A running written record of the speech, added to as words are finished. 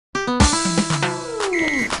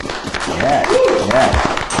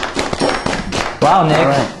Wow, Nick,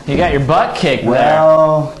 right. You got your butt kicked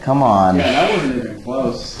well, come on. Yeah, that wasn't even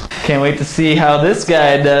close. Can't wait to see how this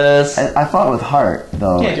guy does. I fought with heart,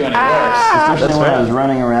 though. Can't do any worse. Especially when I was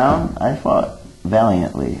running around, I fought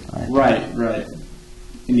valiantly. Right.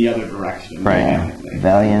 In the other direction. Right.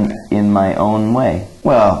 Valiant in my own way.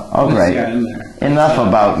 Well, alright. Enough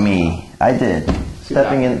about me. I did.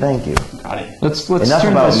 Stepping in, thank you. Let's Enough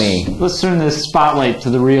turn about this, me. Let's turn this spotlight to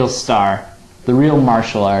the real star, the real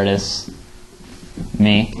martial artist.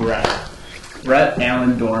 Me. Brett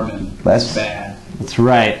Allen Dorman. That's bad. That's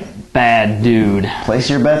right. Bad dude. Place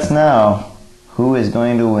your bets now. Who is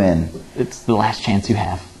going to win? It's the last chance you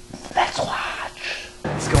have. Let's watch.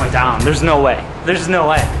 It's going down. There's no way. There's no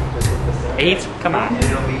way. 8? Come on. 8.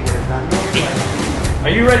 Are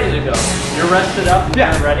you ready to go? You're rested up?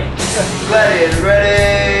 Yeah. Ready?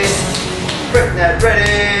 Ready. Bricknet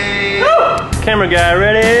ready. Woo! Camera guy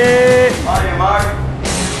ready. On your mark.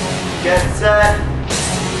 Get set.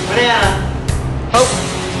 Banana. Oh.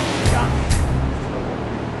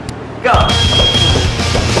 Go.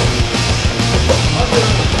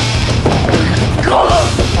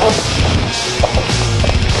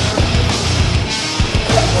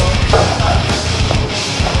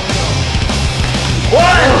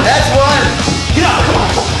 One! That's one! Get up! Come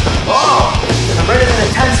on! Oh! I'm ready than a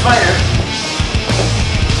tense fighter.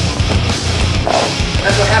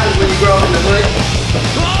 That's what happens when you grow up in the hood.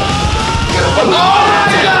 Oh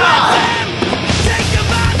my God!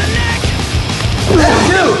 That's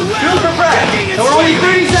two! Two for Brett! And we're only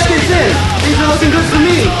 30 seconds in! Things are looking good for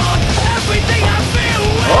me!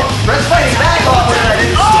 Oh, Brett's fighting back off of that.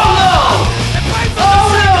 Oh no! Oh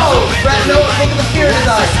no! Brett, no, look at the fear in his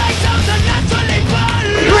eyes.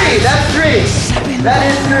 3! That's 3! That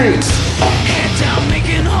is 3!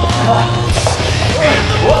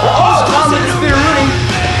 Oh, Tom with the spear rooting!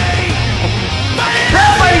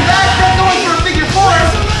 Brett fighting back! Brett going for a figure 4!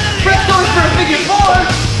 Brett going for a figure 4!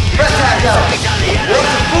 Brett tapped out!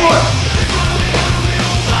 Works a 4!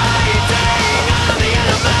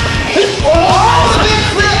 Oh, the big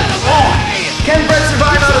flip! Oh. Can Brett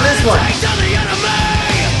survive out of this one?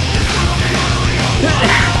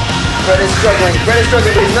 Brett is struggling, but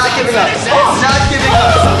he's not giving up. Oh, not giving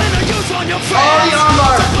up. Oh, the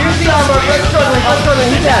armbar. Here's the armbar. Brett's struggling.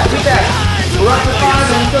 He tapped. We're up to 5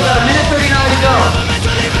 and we still got a minute 39 to go.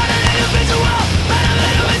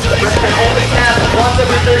 Brett can only tap once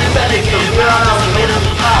every 30 seconds from here on out in order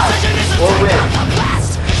to top or win.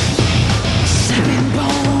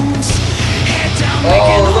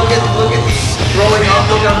 Oh, look at the throwing up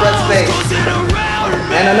look on Brett's face.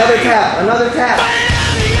 And another tap.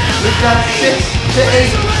 We've got 6 to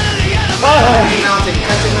 8. Oh, mounting.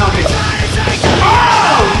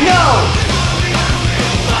 Oh, no!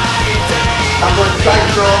 I'm going for side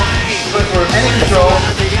control. Going for any control.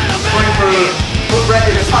 Going for put Brett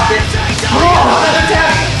in his pocket. Oh, another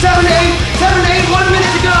tap. 7 to 8. 1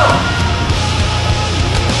 minute to go.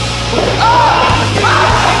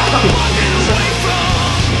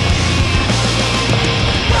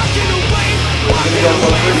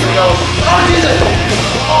 Oh, Jesus!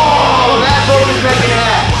 Oh, that broke his neck in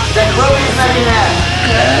half.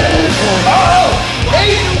 Oh!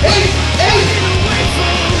 8!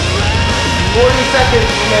 40 seconds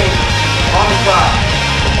remain on the clock.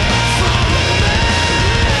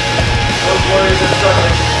 Those warriors are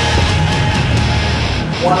struggling.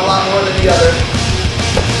 One a lot more than the other.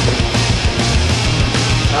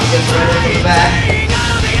 Tom gets ready to the back.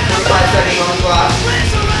 25 seconds on the clock.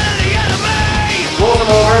 Rolls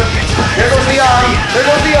him over. There goes the arm.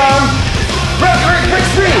 Brett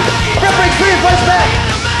breaks free. And fights back.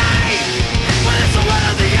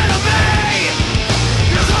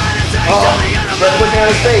 Oh, Brett pushing on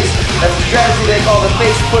his face. That's the strategy they call the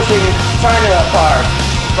face pushing China bar.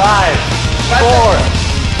 5, 4,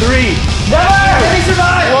 3. Never! Did he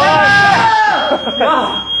survive? No!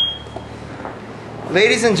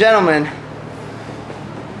 Ladies and gentlemen,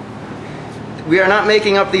 we are not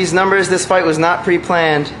making up these numbers. This fight was not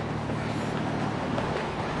pre-planned.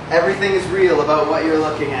 Everything is real about what you're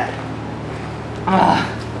looking at.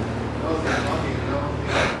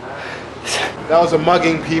 That was a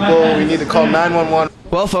mugging, people. We need to call 911.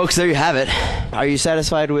 Well, folks, there you have it. Are you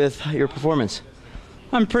satisfied with your performance?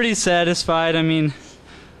 I'm pretty satisfied. I mean,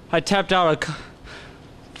 I tapped out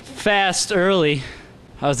fast early.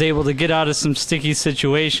 I was able to get out of some sticky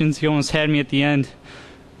situations. He almost had me at the end.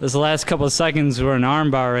 Those last couple of seconds were an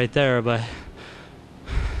armbar right there, but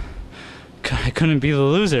I couldn't be the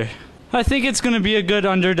loser. I think it's going to be a good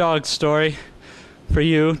underdog story for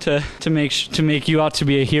you to make you out to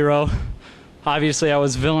be a hero. Obviously, I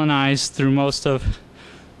was villainized through most of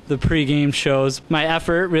the pregame shows. My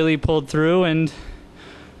effort really pulled through, and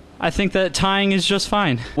I think that tying is just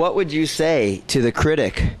fine. What would you say to the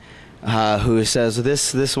critic who says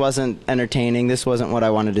this wasn't entertaining, this wasn't what I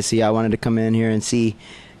wanted to see? I wanted to come in here and see,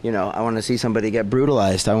 you know, I wanted to see somebody get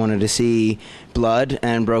brutalized. I wanted to see blood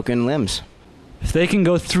and broken limbs. If they can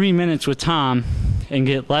go 3 minutes with Tom and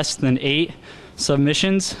get less than 8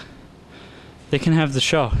 submissions, they can have the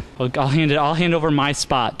show. I'll hand over my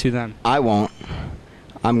spot to them. I won't.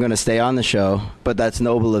 I'm going to stay on the show, but that's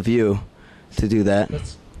noble of you to do that.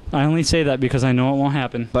 I only say that because I know it won't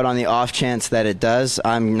happen. But on the off chance that it does,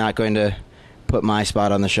 I'm not going to put my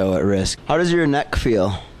spot on the show at risk. How does your neck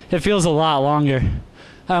feel? It feels a lot longer.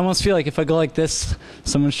 I almost feel like if I go like this,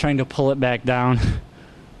 someone's trying to pull it back down.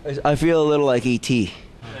 I feel a little like E.T.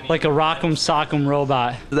 Like a rock'em sock'em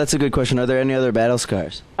robot. That's a good question. Are there any other battle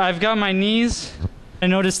scars? I've got my knees. I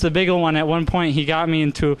noticed the bigger one at one point. He got me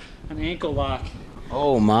into an ankle lock.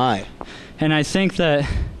 Oh my. And I think that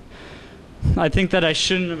I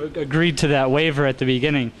shouldn't have agreed to that waiver at the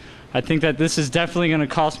beginning. I think that this is definitely going to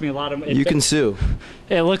cost me a lot of money. You can sue.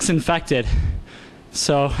 It looks infected.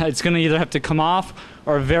 So it's going to either have to come off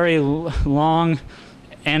or very long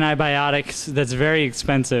antibiotics that's very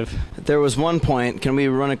expensive. There was one point. Can we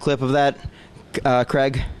run a clip of that,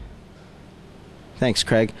 Craig? Thanks,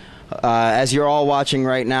 Craig. As you're all watching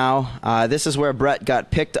right now, this is where Brett got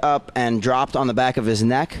picked up and dropped on the back of his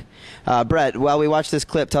neck. Brett, while we watch this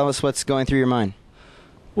clip, tell us what's going through your mind.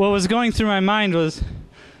 What was going through my mind was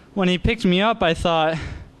when he picked me up, I thought,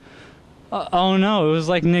 oh no, it was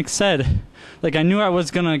like Nick said. Like I knew I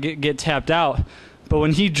was going to get tapped out, but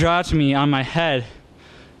when he dropped me on my head,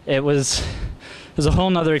 it was a whole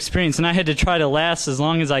nother experience, and I had to try to last as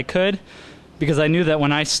long as I could because I knew that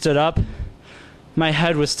when I stood up, my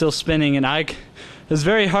head was still spinning, and it was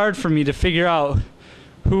very hard for me to figure out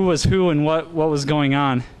who was who and what was going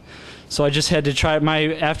on. So I just had to try.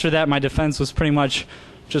 After that, my defense was pretty much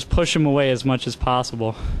just push him away as much as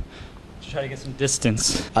possible to try to get some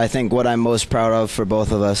distance. I think what I'm most proud of for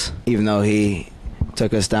both of us, even though he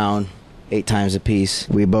took us down 8 times apiece,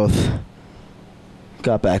 we both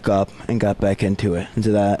got back up and got back into it. And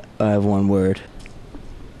to that, I have one word.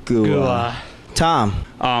 Gua. Tom.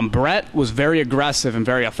 Brett was very aggressive and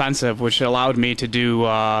very offensive, which allowed me to do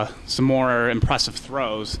some more impressive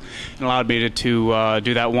throws and allowed me to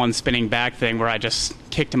do that one spinning back thing where I just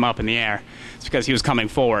kicked him up in the air. It's because he was coming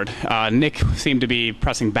forward. Nick seemed to be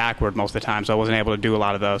pressing backward most of the time, so I wasn't able to do a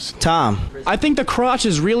lot of those. Tom. I think the crotch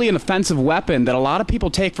is really an offensive weapon that a lot of people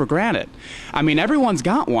take for granted. I mean, everyone's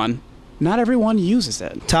got one. Not everyone uses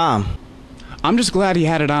it. Tom. I'm just glad he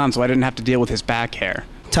had it on so I didn't have to deal with his back hair.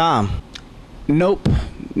 Tom. Nope,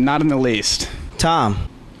 not in the least. Tom.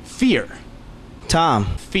 Fear. Tom.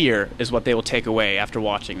 Fear is what they will take away after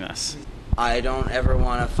watching this. I don't ever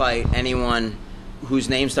want to fight anyone whose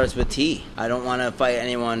name starts with T. I don't want to fight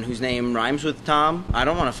anyone whose name rhymes with Tom. I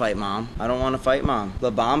don't want to fight Mom. I don't want to fight Mom.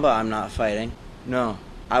 La Bamba I'm not fighting. No.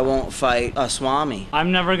 I won't fight a Swami.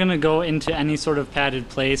 I'm never going to go into any sort of padded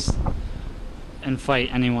place and fight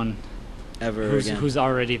anyone who's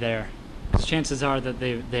already there. Because chances are that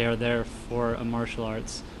they are there for a martial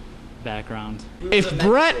arts background. If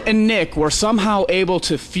Brett and Nick were somehow able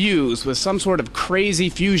to fuse with some sort of crazy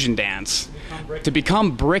fusion dance to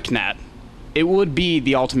become Bricknet, it would be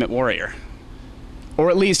the Ultimate Warrior. Or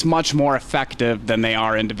at least much more effective than they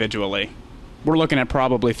are individually. We're looking at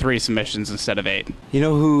probably 3 submissions instead of 8. You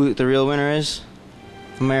know who the real winner is?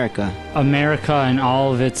 America. America and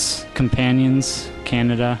all of its companions,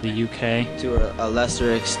 Canada, the UK. To a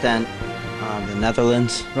lesser extent, the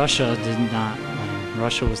Netherlands. Russia did not.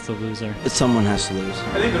 Russia was the loser. But someone has to lose.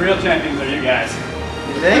 I think the real champions are you guys.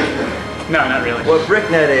 You think? No, not really. What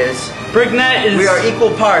Bricknet is, Bricknet is... we are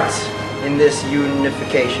equal parts in this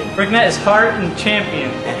unification. Bricknet is heart and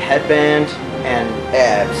champion. And headband and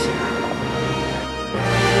abs.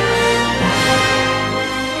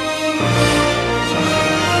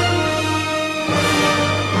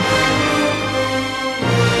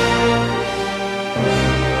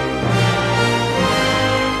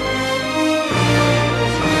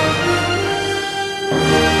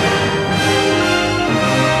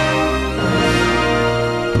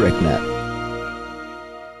 Bricknet.